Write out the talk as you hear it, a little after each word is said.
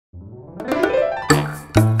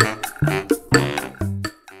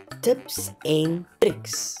tips en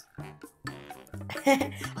trucs.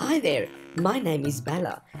 Hi there, my name is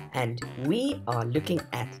Bella and we are looking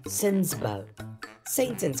at Sinsbou,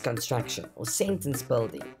 sentence construction or sentence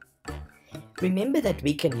building. Remember that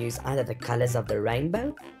we can use either the colors of the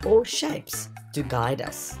rainbow or shapes to guide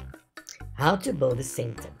us. How to build a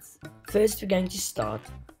sentence. First, we're going to start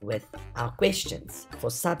with our questions for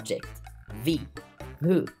subject, wie,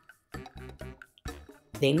 who.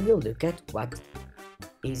 Then we'll look at what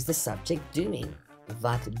is the subject doing,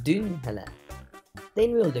 wat doen hulle.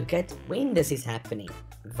 Then we'll look at when this is happening,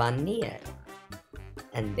 wanneer.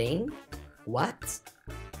 And then what,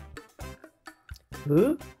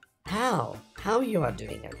 who, how you are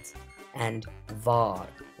doing it, and waar,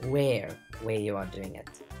 where you are doing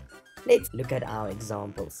it. Let's look at our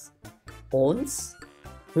examples. Ons,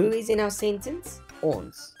 who is in our sentence?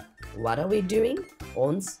 Ons. What are we doing?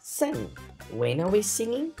 Ons sing. When are we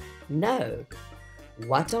singing? No.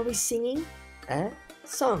 What are we singing? A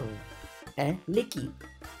song. A liedjie.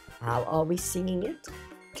 How are we singing it?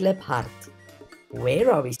 Kliphard.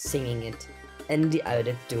 Where are we singing it? In the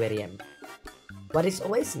auditorium. What is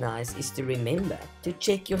always nice is to remember to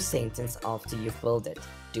check your sentence after you've built it.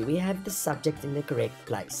 Do we have the subject in the correct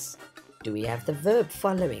place? Do we have the verb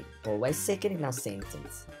following, always second in our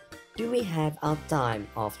sentence? Do we have our time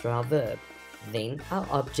after our verb, then our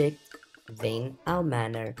object, then our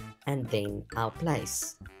manner, and then our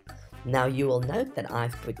place? Now you will note that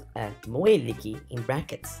I've put a mooi liedjie in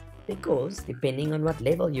brackets because depending on what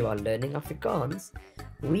level you are learning Afrikaans,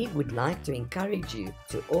 we would like to encourage you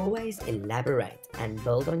to always elaborate and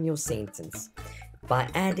build on your sentence by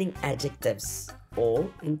adding adjectives or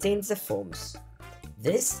intensive forms.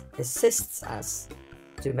 This assists us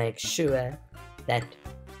to make sure that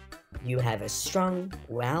you have a strong,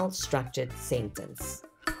 well-structured sentence.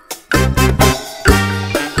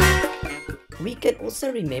 We can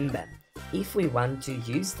also remember, if we want to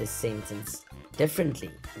use this sentence differently,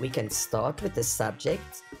 we can start with the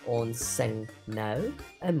subject, ons sing nou,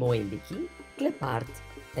 'n mooi liedjie, kliphard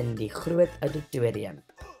in die groot auditorium.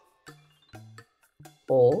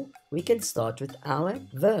 Or we can start with our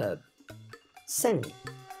verb, sing.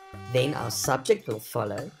 Then our subject will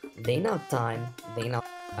follow, then our time, then our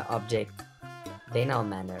object, then our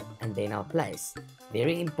manner, and then our place.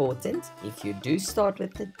 Very important, if you do start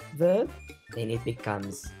with the verb, then it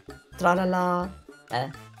becomes tralala,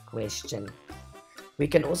 a question. We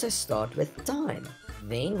can also start with time.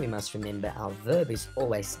 Then we must remember our verb is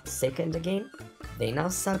always second again, then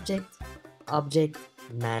our subject, object,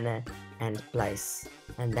 manner, and place.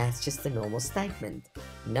 And that's just a normal statement.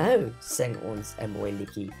 Nou sing ons 'n mooi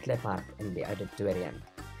liedjie kliphard in die auditorium.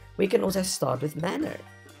 We can also start with manner.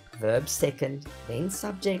 Verb second, then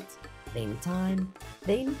subject, then time,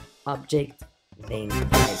 then object, then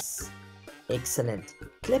place. Excellent.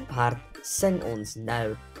 Kliphard sing ons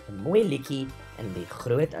nou 'n mooi liedjie in die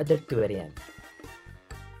groot auditorium.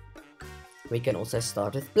 We can also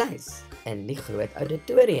start with place, in die groot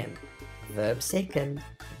auditorium. Verb second,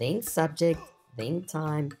 then subject, then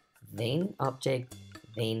time, then object,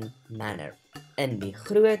 then manner. In die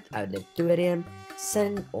groot auditorium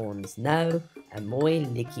sing ons nou 'n mooi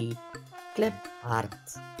liedjie kliphard.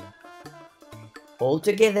 All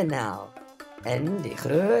together now. In die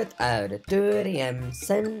groot auditorium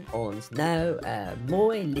sing ons nou 'n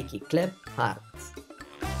mooi liedjie kliphard.